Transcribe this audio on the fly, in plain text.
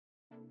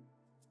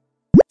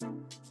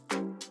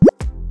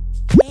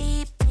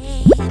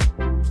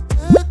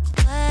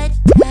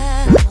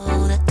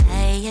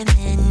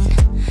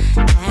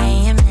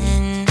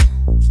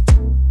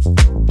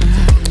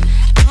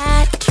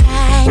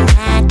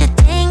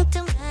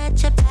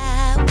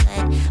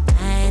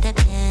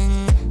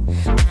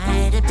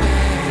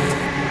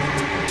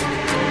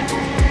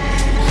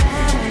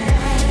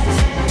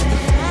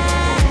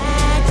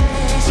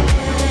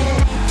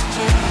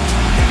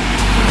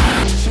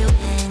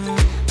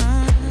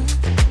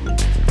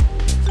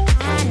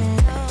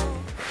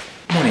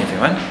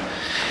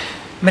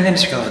My name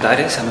is Miguel.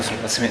 Verdades. I'm a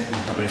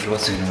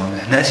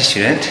nursing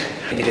student.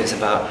 Videos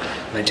about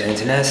my journey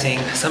to nursing,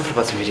 some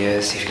phlebotomy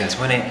videos if you guys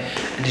want it,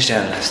 and just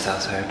general lifestyle.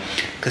 So,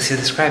 because you're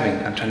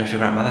describing, I'm trying to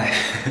figure out my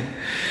life.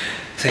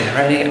 So yeah,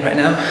 right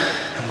now,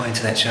 I'm going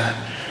to lecture.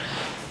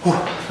 Whew,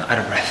 out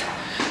of breath.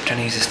 I'm trying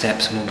to use the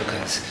steps more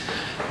because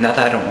now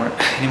that I don't work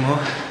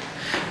anymore,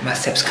 my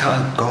steps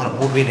count are going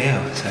all the way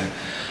down. So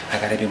I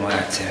gotta be more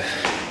active.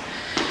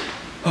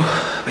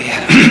 Oh, but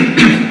yeah,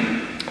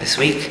 this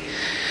week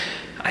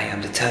I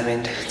am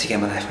determined to get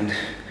my life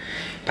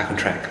back on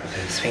track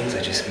because things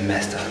are just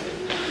messed up.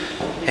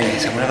 Anyway,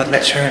 so I'm gonna have a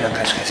lecture and I'll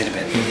catch you guys in a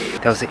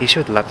bit. There was the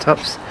issue with the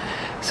laptops,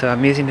 so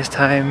I'm using this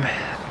time.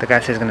 The guy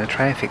says he's gonna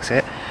try and fix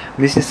it.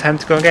 I'm using this time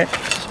to go and get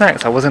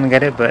snacks. I wasn't gonna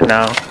get it, but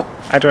now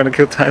I don't want to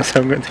kill time,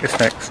 so I'm going to get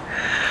snacks.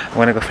 I'm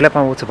gonna go fill up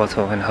my water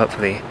bottle and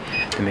hopefully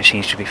the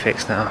machine should be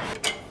fixed now.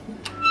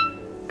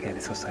 Okay,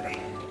 let's go study.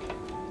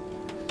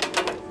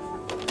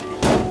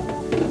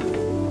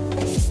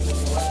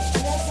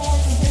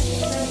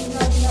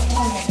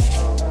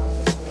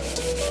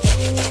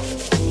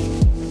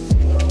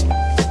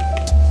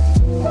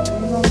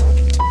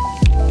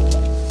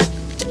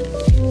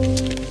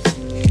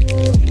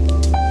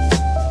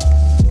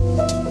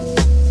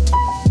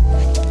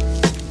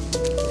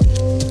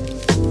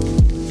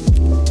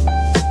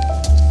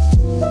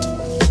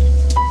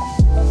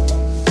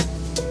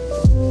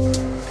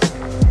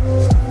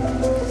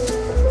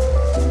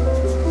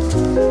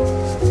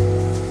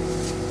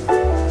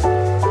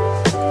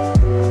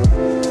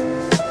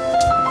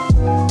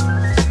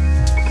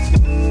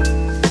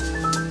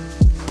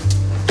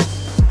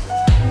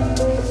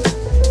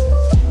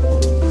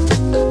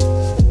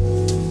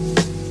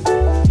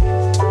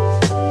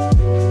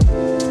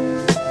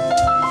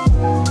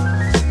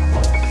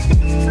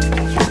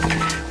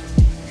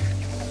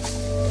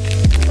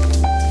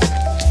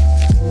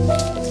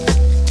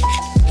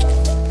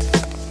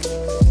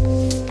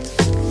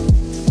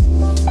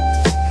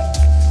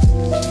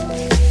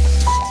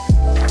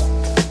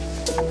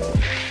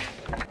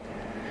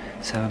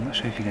 So I'm not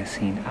sure if you guys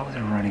seen, I was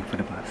running for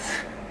the bus.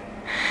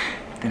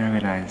 Then I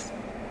realised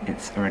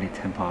it's already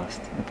 10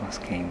 past, the bus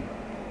came,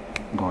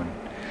 gone.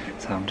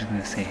 So I'm just going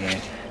to stay here,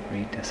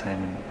 read the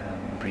assignment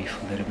brief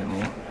a little bit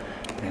more,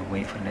 then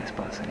wait for the next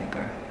bus and then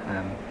go.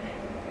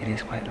 It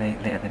is quite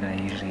late, later than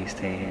I usually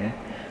stay here,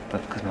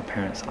 but because my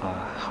parents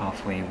are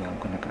halfway where I'm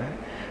going to go,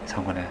 so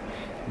I'm going to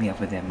meet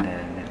up with them there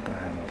and then go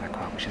home and back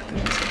home, which is a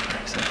little bit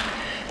safer. So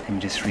let me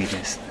just read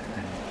this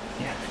and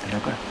yeah, then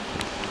I'll go.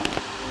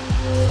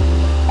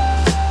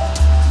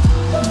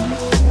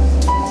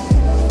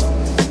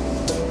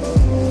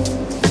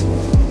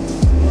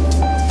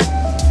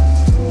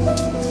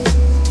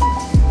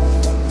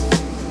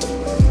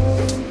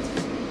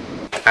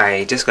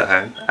 I just got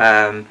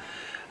home.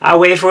 I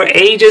waited for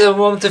ages and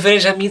wanted to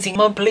finish that meeting.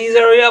 Mom, please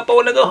hurry up, I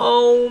want to go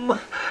home.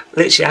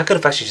 Literally, I could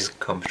have actually just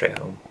come straight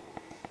home.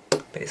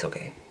 But it's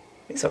okay.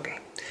 It's okay.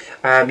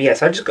 Yeah,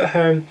 so I just got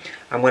home.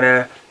 I'm going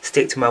to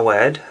stick to my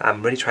word.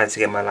 I'm really trying to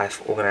get my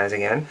life organised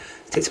again.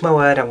 Stick to my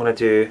word. I'm going to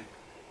do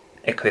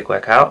a quick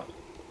workout.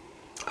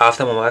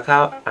 After my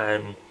workout,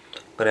 I'm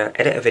going to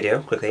edit a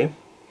video quickly.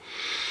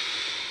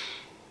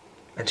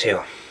 And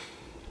chill.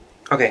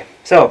 Okay,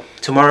 so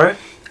tomorrow,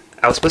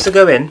 I was supposed to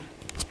go in,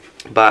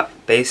 but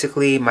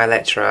basically my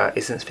lecturer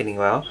isn't feeling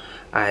well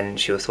and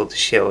she was told to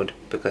shield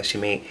because she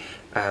may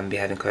be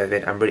having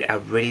COVID. I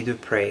really do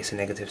pray it's a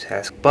negative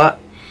test, but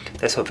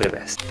let's hope for the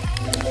best.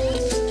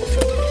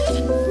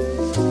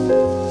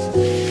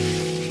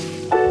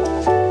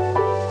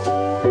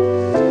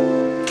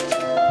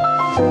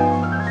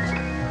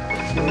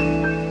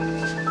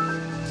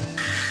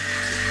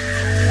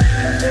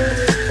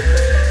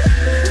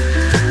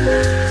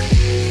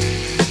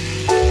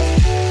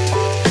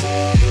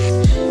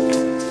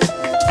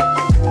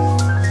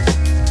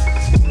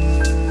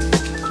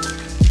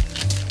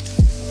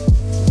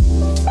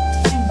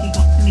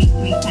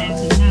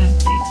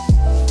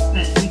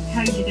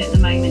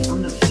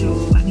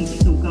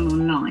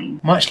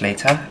 Much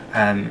later,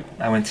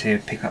 I went to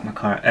pick up my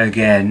car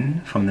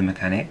again from the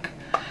mechanic,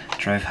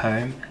 drove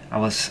home. I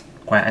was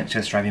quite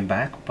anxious driving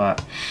back,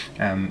 but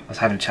I was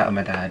having a chat with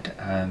my dad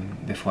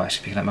before I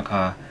actually picked up my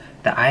car.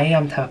 That I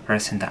am the type of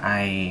person that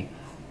I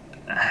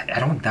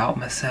don't doubt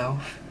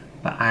myself,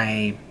 but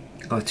I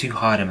go too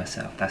hard on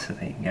myself. That's the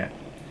thing, yeah.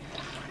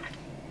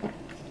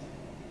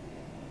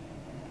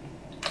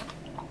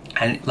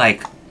 And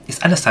like, it's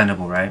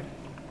understandable, right?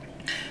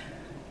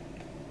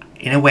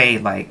 In a way,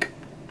 like,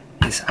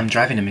 I'm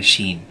driving a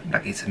machine.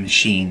 Like, it's a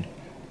machine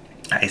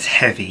that is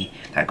heavy,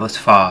 that goes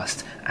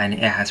fast, and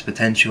it has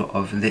potential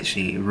of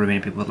literally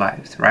ruining people's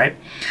lives, right?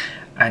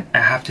 And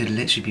I have to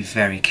literally be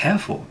very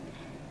careful.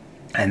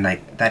 And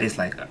like, that is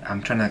like,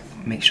 I'm trying to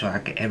make sure I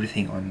get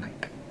everything on,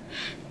 like,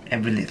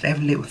 every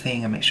little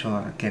thing, I make sure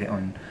I get it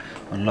on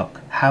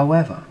lock.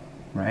 However,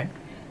 right?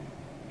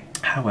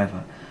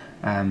 However,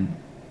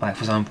 like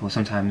for example,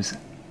 sometimes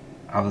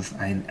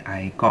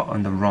I got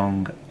on the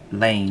wrong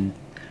lane.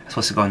 I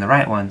was supposed to go on the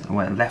right one, I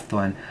went left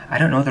one. I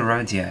don't know the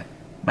roads yet.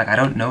 like I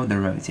don't know the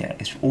roads yet.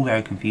 It's all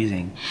very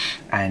confusing,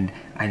 and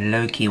I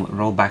low-key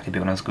rolled back a bit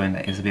when I was going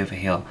there. It was a bit of a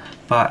hill,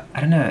 but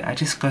I don't know, I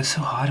just go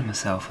so hard on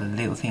myself for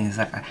little things.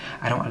 Like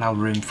I don't allow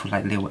room for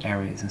like little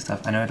errors and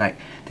stuff. I know like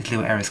these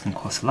little errors can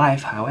cost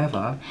life.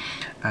 However,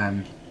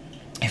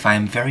 if I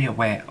am very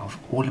aware of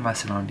all of my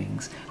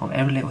surroundings, of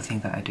every little thing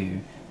that I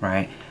do,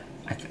 right,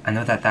 I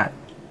know that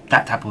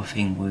type of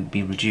thing will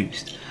be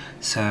reduced.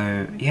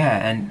 So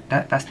yeah, and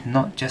that's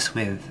not just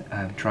with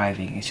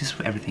driving, it's just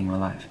for everything in my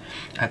life.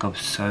 I go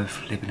so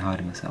flipping hard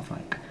on myself,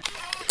 like.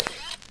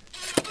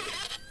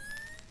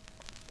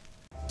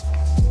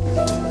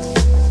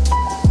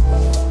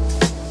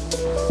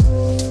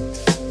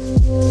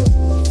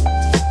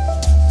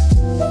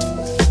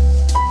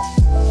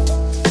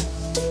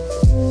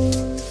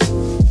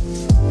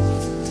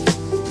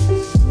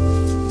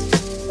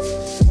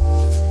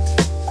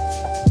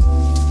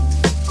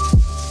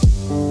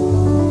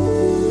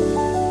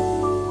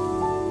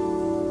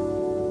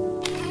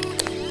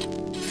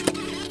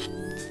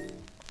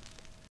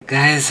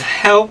 Guys,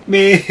 help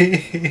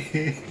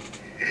me!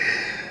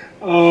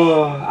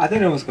 Oh, I don't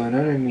know what's going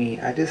on with me.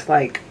 I just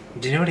like,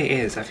 do you know what it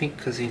is? I think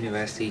because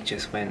university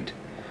just went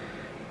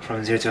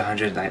from 0 to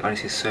 100, like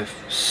honestly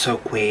so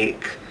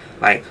quick.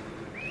 Like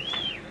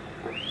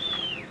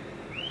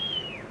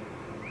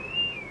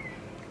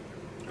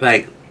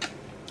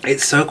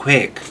it's so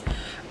quick,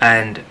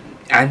 and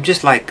I'm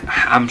just like,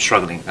 I'm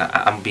struggling.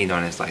 I'm being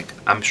honest, like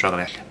I'm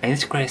struggling. I need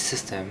to create a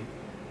system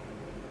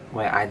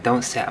where I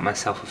don't set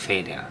myself a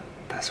failure.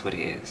 That's what it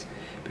is,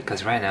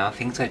 because right now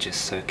things are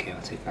just so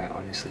chaotic. Like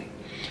honestly,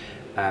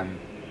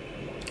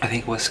 I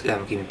think what's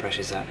giving me pressure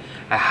is that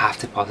I have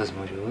to pass those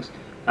modules.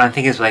 And I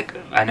think it's like,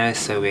 I know it's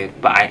so weird,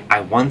 but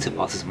I want to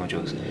pass these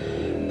modules,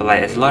 but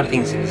like there's a lot of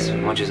things in these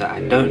modules that I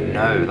don't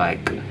know.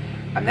 Like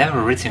I've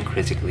never written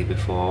critically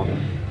before,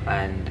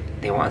 and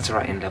they want us to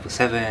write in level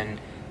 7,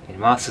 in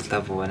master's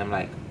level, and I'm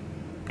like,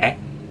 eh?